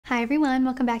Hi everyone,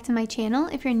 welcome back to my channel.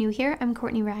 If you're new here, I'm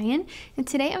Courtney Ryan, and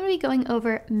today I'm going to be going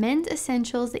over men's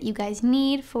essentials that you guys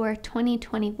need for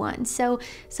 2021. So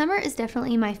summer is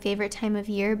definitely my favorite time of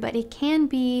year, but it can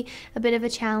be a bit of a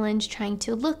challenge trying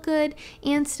to look good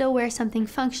and still wear something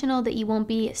functional that you won't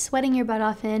be sweating your butt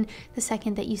off in the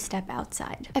second that you step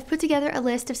outside. I've put together a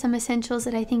list of some essentials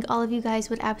that I think all of you guys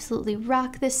would absolutely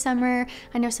rock this summer.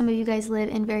 I know some of you guys live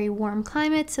in very warm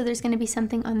climates, so there's going to be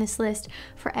something on this list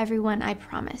for everyone, I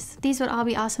promise. These would all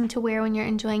be awesome to wear when you're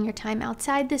enjoying your time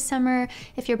outside this summer,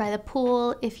 if you're by the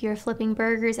pool, if you're flipping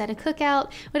burgers at a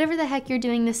cookout, whatever the heck you're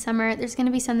doing this summer, there's going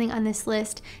to be something on this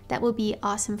list that will be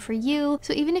awesome for you.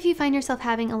 So even if you find yourself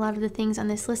having a lot of the things on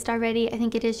this list already, I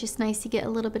think it is just nice to get a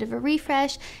little bit of a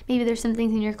refresh. Maybe there's some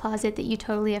things in your closet that you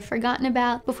totally have forgotten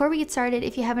about. Before we get started,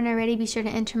 if you haven't already, be sure to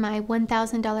enter my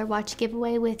 $1,000 watch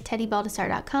giveaway with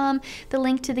teddybaldessar.com. The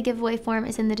link to the giveaway form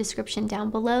is in the description down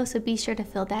below, so be sure to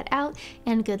fill that out,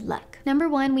 and good luck. Number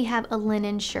one, we have a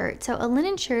linen shirt. So a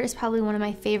linen shirt is probably one of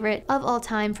my favorite of all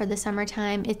time for the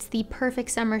summertime. It's the perfect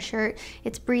summer shirt.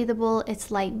 It's breathable,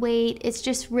 it's lightweight, it's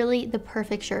just really the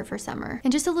perfect shirt for summer.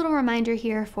 And just a little reminder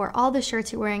here for all the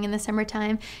shirts you're wearing in the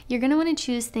summertime, you're gonna wanna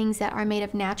choose things that are made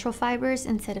of natural fibers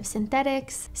instead of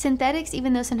synthetics. Synthetics,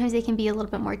 even though sometimes they can be a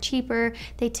little bit more cheaper,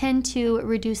 they tend to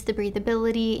reduce the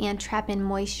breathability and trap in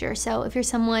moisture. So if you're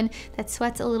someone that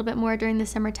sweats a little bit more during the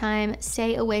summertime,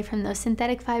 stay away from those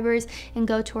synthetic fibers and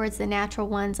go towards the natural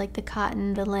ones like the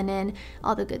cotton, the linen,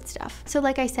 all the good stuff. So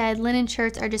like I said, linen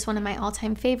shirts are just one of my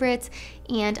all-time favorites,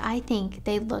 and I think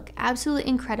they look absolutely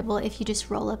incredible if you just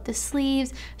roll up the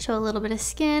sleeves, show a little bit of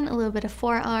skin, a little bit of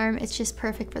forearm. It's just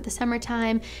perfect for the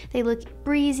summertime. They look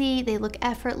breezy, they look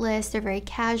effortless, they're very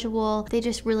casual. They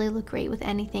just really look great with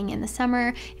anything in the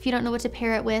summer. If you don't know what to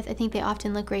pair it with, I think they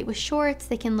often look great with shorts.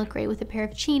 They can look great with a pair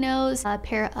of chinos, a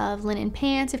pair of linen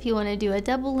pants if you want to do a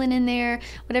double linen there.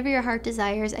 Whatever your heart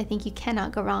desires, I think you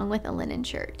cannot go wrong with a linen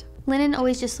shirt. Linen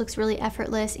always just looks really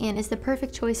effortless and is the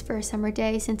perfect choice for a summer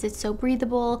day since it's so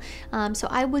breathable. So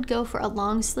I would go for a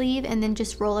long sleeve and then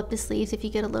just roll up the sleeves if you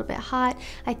get a little bit hot.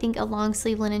 I think a long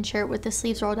sleeve linen shirt with the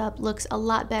sleeves rolled up looks a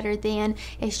lot better than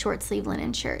a short sleeve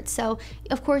linen shirt. So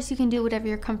of course you can do whatever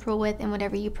you're comfortable with and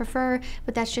whatever you prefer,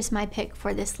 but that's just my pick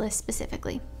for this list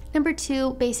specifically. Number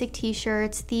two, basic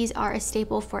t-shirts. These are a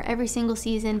staple for every single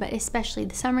season, but especially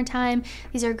the summertime.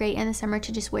 These are great in the summer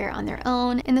to just wear on their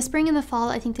own. In the spring and the fall,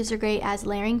 I think these are great as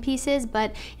layering pieces,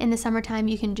 but in the summertime,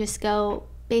 you can just go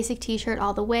basic t-shirt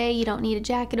all the way. You don't need a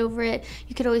jacket over it.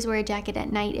 You could always wear a jacket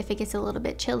at night if it gets a little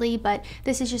bit chilly, but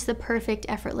this is just the perfect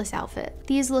effortless outfit.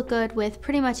 These look good with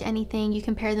pretty much anything. You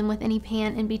can pair them with any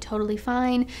pant and be totally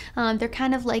fine. They're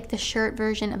kind of like the shirt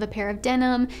version of a pair of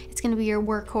denim. It's going to be your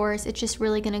workhorse. It's just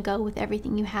really going to go with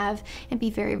everything you have and be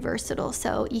very versatile,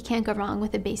 so you can't go wrong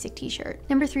with a basic t-shirt.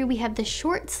 Number three, we have the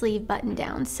short sleeve button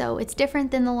down. So it's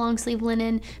different than the long sleeve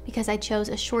linen because I chose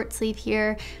a short sleeve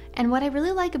here. And what I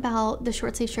really like about the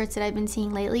short sleeve shirts that I've been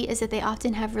seeing lately is that they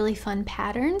often have really fun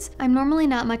patterns. I'm normally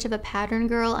not much of a pattern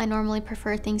girl. I normally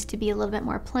prefer things to be a little bit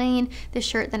more plain. The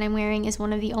shirt that I'm wearing is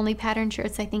one of the only pattern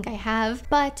shirts I think I have.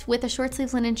 But with a short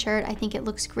sleeve linen shirt, I think it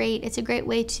looks great. It's a great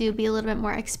way to be a little bit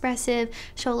more expressive,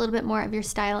 show a little bit more of your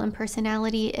style and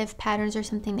personality. If patterns are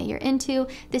something that you're into,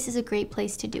 this is a great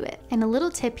place to do it. And a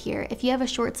little tip here, if you have a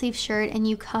short sleeve shirt and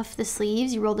you cuff the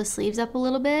sleeves, you roll the sleeves up a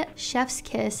little bit, chef's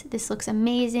kiss, this looks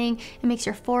amazing. It makes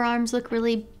your forearms look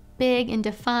really big and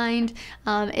defined.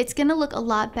 It's gonna look a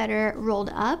lot better rolled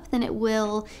up than it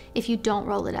will if you don't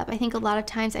roll it up. I think a lot of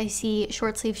times I see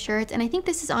short sleeve shirts, and I think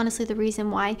this is honestly the reason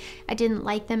why I didn't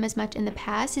like them as much in the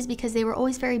past, is because they were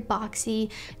always very boxy,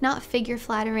 not figure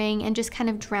flattering, and just kind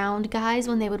of drowned guys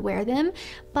when they would wear them.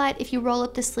 But if you roll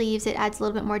up the sleeves, it adds a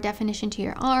little bit more definition to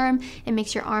your arm. It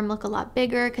makes your arm look a lot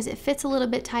bigger because it fits a little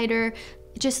bit tighter.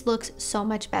 It just looks so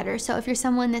much better. So if you're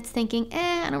someone that's thinking,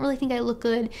 I don't really think I look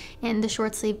good in the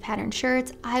short sleeve pattern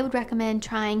shirts, I would recommend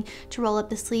trying to roll up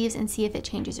the sleeves and see if it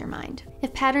changes your mind.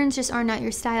 If patterns just are not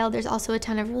your style, there's also a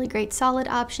ton of really great solid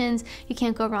options. You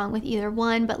can't go wrong with either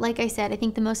one, but like I said, I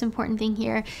think the most important thing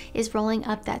here is rolling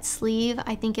up that sleeve.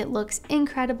 I think it looks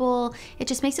incredible. It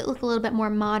just makes it look a little bit more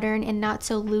modern and not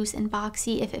so loose and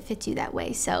boxy if it fits you that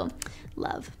way, so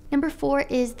love. Number four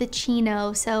is the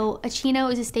chino. So a chino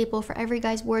is a staple for every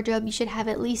guy's wardrobe. You should have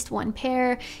at least one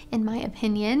pair, in my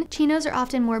opinion. Chinos are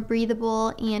often more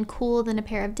breathable and cool than a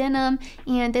pair of denim,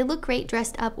 and they look great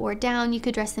dressed up or down. You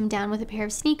could dress them down with a pair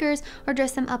of sneakers or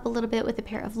dress them up a little bit with a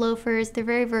pair of loafers. They're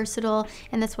very versatile,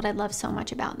 and that's what I love so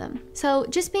much about them. So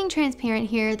just being transparent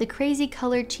here, the crazy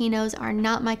colored chinos are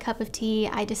not my cup of tea.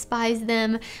 I despise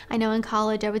them. I know in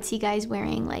college I would see guys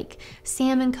wearing like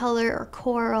salmon color or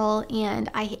coral, and and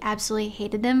I absolutely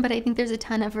hated them, but I think there's a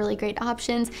ton of really great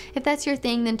options. If that's your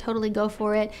thing, then totally go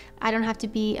for it. I don't have to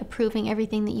be approving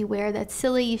everything that you wear. That's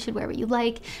silly. You should wear what you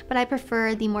like, but I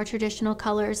prefer the more traditional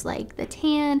colors like the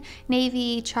tan,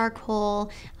 navy,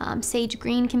 charcoal, sage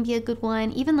green can be a good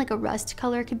one. Even like a rust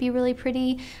color could be really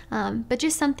pretty, but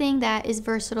just something that is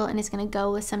versatile and is going to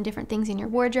go with some different things in your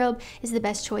wardrobe is the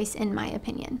best choice in my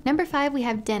opinion. Number 5, we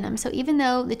have denim. So even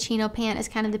though the chino pant is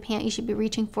kind of the pant you should be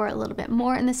reaching for a little bit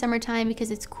more in the summertime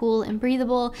because it's cool and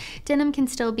breathable, denim can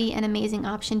still be an amazing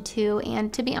option too.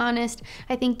 And to be honest,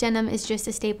 I think denim is just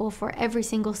a staple for every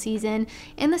single season.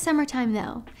 In the summertime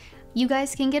though, you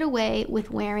guys can get away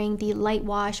with wearing the light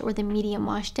wash or the medium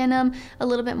wash denim a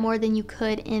little bit more than you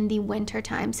could in the winter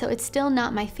time. So it's still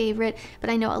not my favorite, but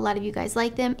I know a lot of you guys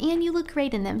like them and you look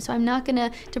great in them. So I'm not gonna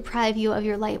deprive you of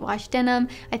your light wash denim.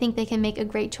 I think they can make a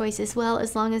great choice as well,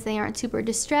 as long as they aren't super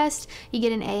distressed. You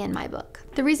get an A in my book.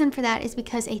 The reason for that is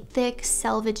because a thick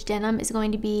selvage denim is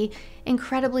going to be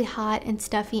incredibly hot and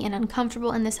stuffy and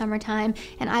uncomfortable in the summertime,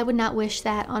 and I would not wish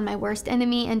that on my worst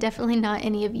enemy, and definitely not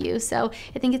any of you. So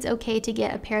I think it's okay to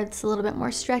get a pair that's a little bit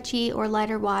more stretchy or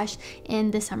lighter wash in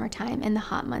the summertime in the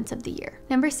hot months of the year.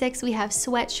 Number 6, we have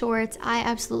sweat shorts. I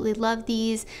absolutely love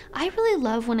these. I really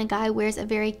love when a guy wears a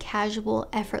very casual,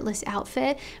 effortless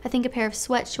outfit. I think a pair of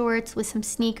sweat shorts with some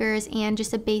sneakers and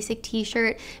just a basic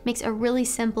t-shirt makes a really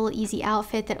simple, easy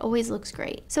outfit that always looks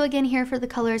great. So again, here for the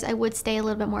colors, I would stay a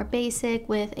little bit more basic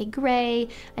with a gray,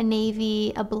 a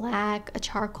navy, a black, a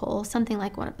charcoal, something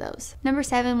like one of those. Number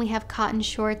 7, we have cotton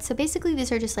shorts. So basically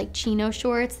these are just like chino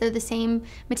shorts. They're the same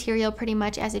material pretty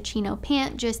much as a chino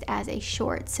pant, just as a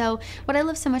short. So what I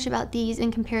love so much about these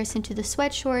in comparison to the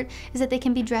sweat short is that they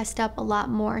can be dressed up a lot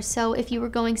more. So if you were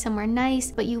going somewhere nice,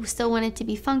 but you still want it to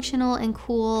be functional and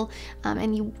cool,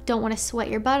 and you don't want to sweat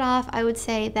your butt off, I would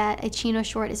say that a chino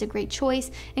short is a great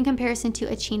choice in comparison to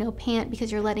a chino pant,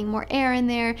 because you're letting more air in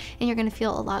there and you're gonna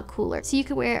feel a lot cooler. So you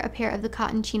could wear a pair of the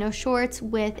cotton chino shorts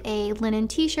with a linen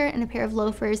t-shirt and a pair of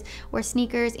loafers or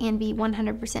sneakers and be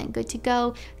 100% good to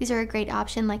go. These are a great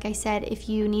option. Like I said, if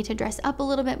you need to dress up a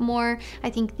little bit more, I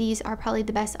think these are probably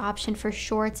the best option for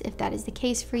shorts if that is the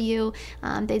case for you.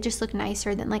 They just look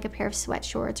nicer than like a pair of sweat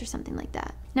shorts or something like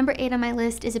that. Number 8 on my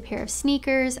list is a pair of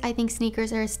sneakers. I think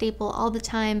sneakers are a staple all the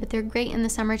time, but they're great in the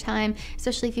summertime,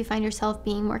 especially if you find yourself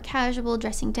being more casual,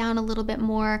 dressing down a little bit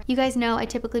more. You guys know I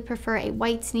typically prefer a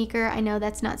white sneaker. I know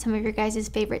that's not some of your guys'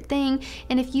 favorite thing,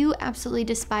 and if you absolutely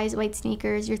despise white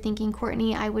sneakers, you're thinking,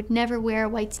 Courtney, I would never wear a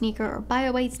white sneaker or buy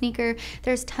a white sneaker.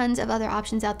 There's tons of other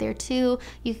options out there too.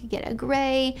 You could get a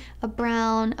gray, a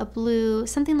brown, a blue,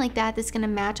 something like that that's gonna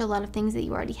match a lot of things that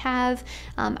you already have.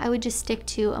 I would just stick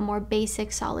to a more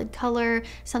basic, solid color,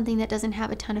 something that doesn't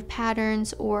have a ton of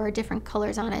patterns or different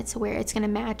colors on it, so where it's gonna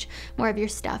match more of your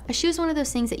stuff. A shoe is one of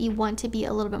those things that you want to be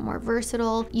a little bit more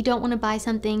versatile. You don't want to buy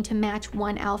something to match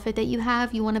one outfit that you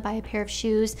have. You want to buy a pair of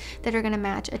shoes that are going to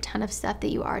match a ton of stuff that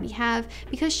you already have.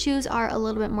 Because shoes are a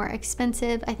little bit more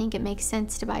expensive, I think it makes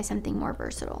sense to buy something more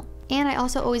versatile. And I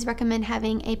also always recommend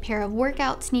having a pair of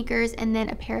workout sneakers and then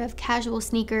a pair of casual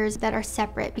sneakers that are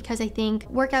separate, because I think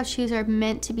workout shoes are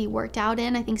meant to be worked out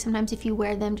in. I think sometimes if you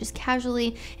wear them just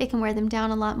casually, it can wear them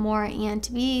down a lot more, and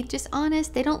to be just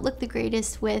honest, they don't look the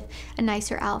greatest with a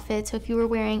nicer outfit. So if you were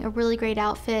wearing a really great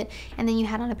outfit and then you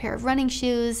had on a pair of running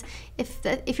shoes,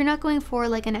 if you're not going for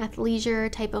like an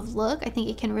athleisure type of look, I think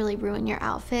it can really ruin your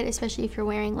outfit, especially if you're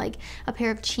wearing like a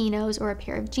pair of chinos or a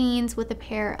pair of jeans with a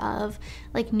pair of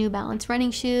like New Balance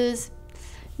running shoes.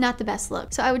 Not the best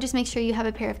look. So I would just make sure you have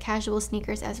a pair of casual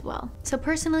sneakers as well. So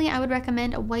personally, I would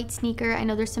recommend a white sneaker. I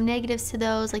know there's some negatives to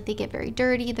those, like they get very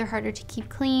dirty, they're harder to keep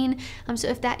clean. So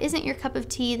if that isn't your cup of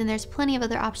tea, then there's plenty of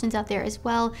other options out there as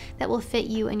well that will fit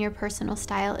you and your personal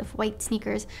style if white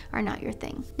sneakers are not your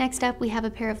thing. Next up, we have a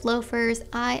pair of loafers.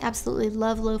 I absolutely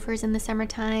love loafers in the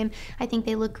summertime. I think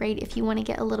they look great if you want to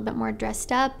get a little bit more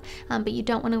dressed up, but you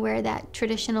don't want to wear that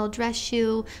traditional dress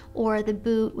shoe or the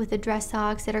boot with the dress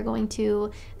socks that are going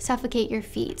to suffocate your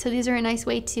feet. So these are a nice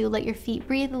way to let your feet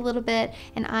breathe a little bit,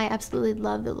 and I absolutely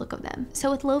love the look of them. So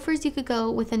with loafers, you could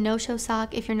go with a no-show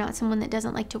sock if you're not someone that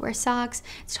doesn't like to wear socks.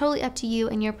 It's totally up to you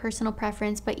and your personal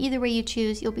preference, but either way you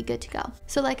choose, you'll be good to go.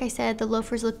 So like I said, the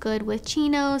loafers look good with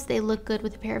chinos, they look good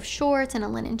with a pair of shorts and a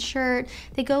linen shirt.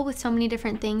 They go with so many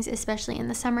different things, especially in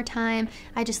the summertime.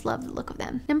 I just love the look of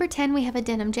them. Number 10, we have a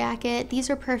denim jacket. These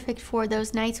are perfect for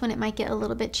those nights when it might get a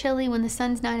little bit chilly when the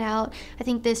sun's not out. I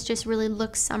think this just really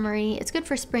looks summery. It's good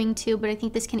for spring too, but I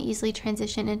think this can easily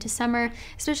transition into summer,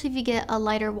 especially if you get a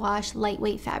lighter wash,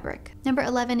 lightweight fabric. Number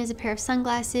 11 is a pair of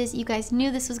sunglasses. You guys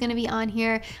knew this was going to be on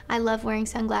here. I love wearing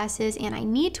sunglasses, and I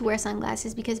need to wear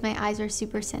sunglasses because my eyes are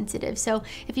super sensitive. So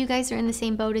if you guys are in the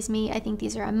same boat as me, I think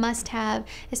these are a must-have,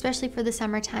 especially for the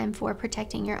summertime for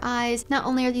protecting your eyes. Not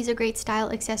only are these a great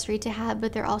style accessory to have,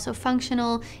 but they're also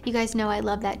functional. You guys know I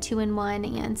love that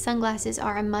 2-in-1, and sunglasses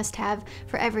are a must-have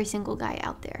for every single guy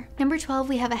out there. Number 12,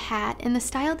 we have a hat, and the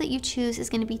style that you choose is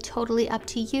going to be totally up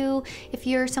to you. If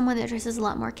you're someone that dresses a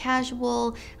lot more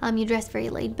casual, you dress very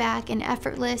laid back and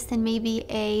effortless, then maybe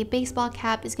a baseball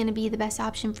cap is going to be the best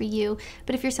option for you.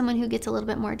 But if you're someone who gets a little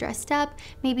bit more dressed up,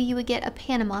 maybe you would get a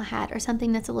Panama hat or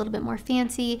something that's a little bit more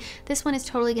fancy. This one is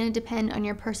totally going to depend on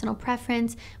your personal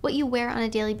preference, what you wear on a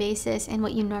daily basis, and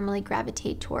what you normally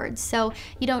gravitate towards. So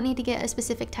you don't need to get a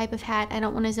specific type of hat. I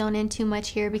don't want to zone in too much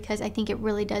here because I think it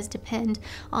really does depend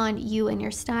on you and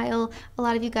your style. A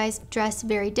lot of you guys dress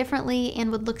very differently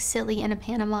and would look silly in a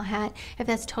Panama hat if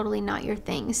that's totally not your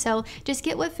thing. So just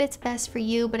get what fits best for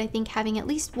you, but I think having at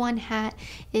least one hat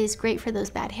is great for those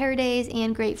bad hair days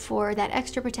and great for that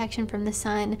extra protection from the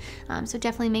sun. So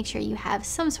definitely make sure you have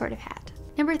some sort of hat.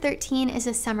 Number 13 is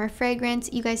a summer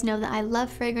fragrance. You guys know that I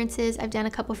love fragrances. I've done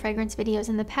a couple fragrance videos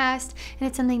in the past, and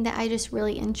it's something that I just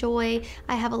really enjoy.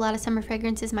 I have a lot of summer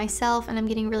fragrances myself, and I'm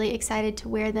getting really excited to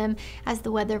wear them as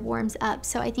the weather warms up.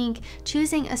 So I think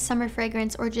choosing a summer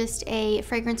fragrance or just a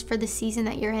fragrance for the season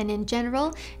that you're in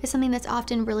general is something that's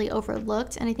often really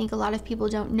overlooked, and I think a lot of people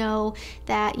don't know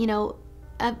that, you know,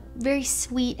 a very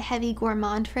sweet, heavy,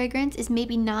 gourmand fragrance is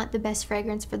maybe not the best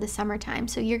fragrance for the summertime.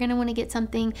 So you're gonna wanna get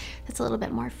something that's a little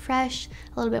bit more fresh,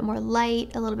 a little bit more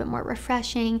light, a little bit more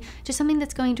refreshing, just something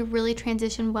that's going to really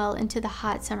transition well into the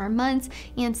hot summer months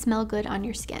and smell good on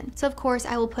your skin. So of course,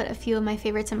 I will put a few of my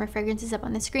favorite summer fragrances up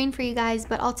on the screen for you guys,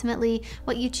 but ultimately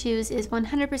what you choose is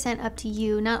 100% up to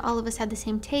you. Not all of us have the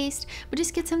same taste, but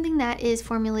just get something that is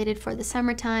formulated for the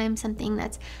summertime, something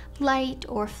that's light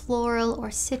or floral or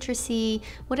citrusy,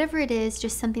 whatever it is,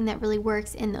 just something that really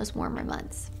works in those warmer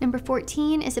months. Number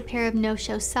 14 is a pair of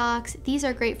no-show socks. These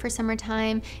are great for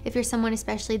summertime if you're someone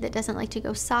especially that doesn't like to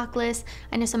go sockless.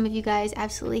 I know some of you guys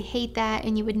absolutely hate that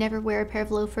and you would never wear a pair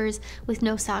of loafers with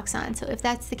no socks on. So if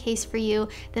that's the case for you,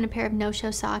 then a pair of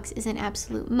no-show socks is an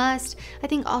absolute must. I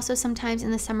think also sometimes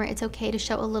in the summer it's okay to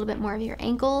show a little bit more of your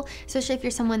ankle, especially if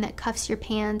you're someone that cuffs your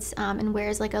pants and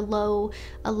wears like a low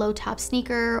top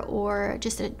sneaker or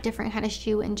just a different kind of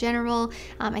shoe in general.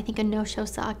 I think a no-show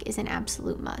sock is an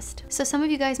absolute must. So some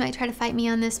of you guys might try to fight me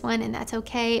on this one, and that's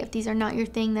okay. If these are not your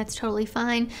thing, that's totally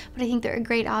fine, but I think they're a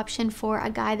great option for a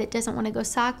guy that doesn't want to go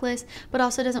sockless, but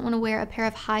also doesn't want to wear a pair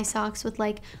of high socks with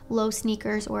like low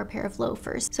sneakers or a pair of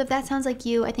loafers. So if that sounds like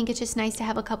you, I think it's just nice to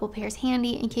have a couple pairs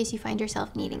handy in case you find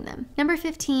yourself needing them. Number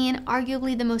 15,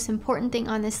 arguably the most important thing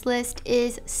on this list,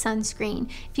 is sunscreen.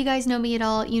 If you guys know me at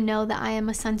all, you know that I am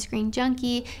a sunscreen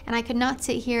junkie, and I could not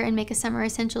sit here and make a summer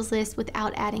essentials list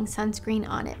without adding sunscreen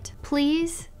on it.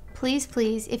 Please,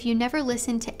 if you never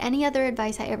listen to any other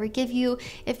advice I ever give you,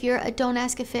 if you're a don't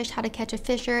ask a fish how to catch a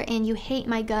fisher and you hate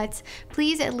my guts,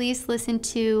 please at least listen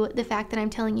to the fact that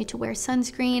I'm telling you to wear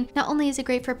sunscreen. Not only is it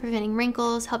great for preventing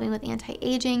wrinkles, helping with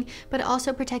anti-aging, but it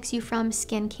also protects you from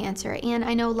skin cancer. And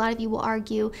I know a lot of you will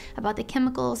argue about the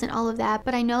chemicals and all of that,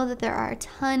 but I know that there are a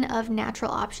ton of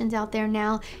natural options out there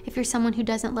now if you're someone who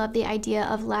doesn't love the idea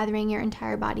of lathering your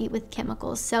entire body with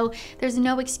chemicals. So there's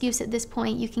no excuse at this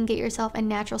point. You can get yourself a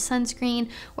natural sunscreen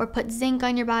or put zinc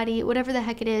on your body, whatever the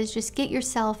heck it is, just get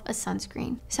yourself a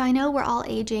sunscreen. So I know we're all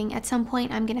aging. At some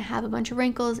point I'm gonna have a bunch of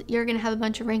wrinkles, you're gonna have a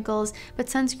bunch of wrinkles, but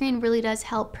sunscreen really does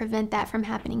help prevent that from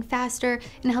happening faster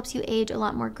and helps you age a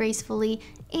lot more gracefully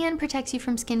and protects you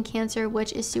from skin cancer,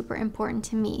 which is super important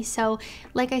to me. So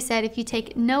like I said, if you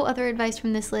take no other advice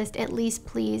from this list, at least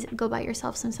please go buy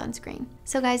yourself some sunscreen.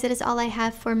 So guys, that is all I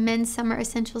have for men's summer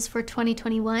essentials for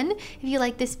 2021. If you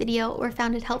liked this video or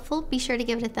found it helpful, be sure to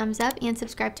give it a thumbs up and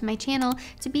subscribe to my channel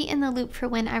to be in the loop for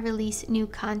when I release new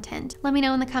content. Let me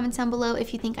know in the comments down below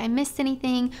if you think I missed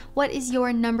anything. What is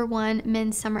your #1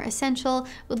 men's summer essential?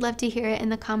 Would love to hear it in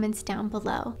the comments down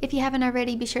below. If you haven't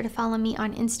already, be sure to follow me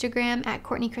on Instagram at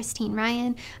Courtney Christine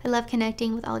Ryan. I love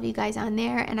connecting with all of you guys on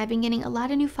there, and I've been getting a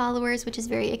lot of new followers, which is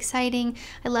very exciting.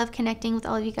 I love connecting with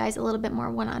all of you guys a little bit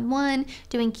more one-on-one,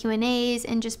 doing Q&As,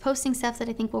 and just posting stuff that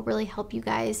I think will really help you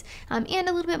guys, and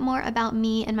a little bit more about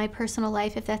me and my personal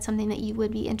life. If that's something that you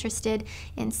would be interested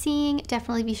in seeing,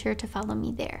 definitely be sure to follow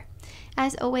me there.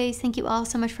 As always, thank you all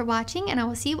so much for watching, and I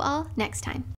will see you all next time.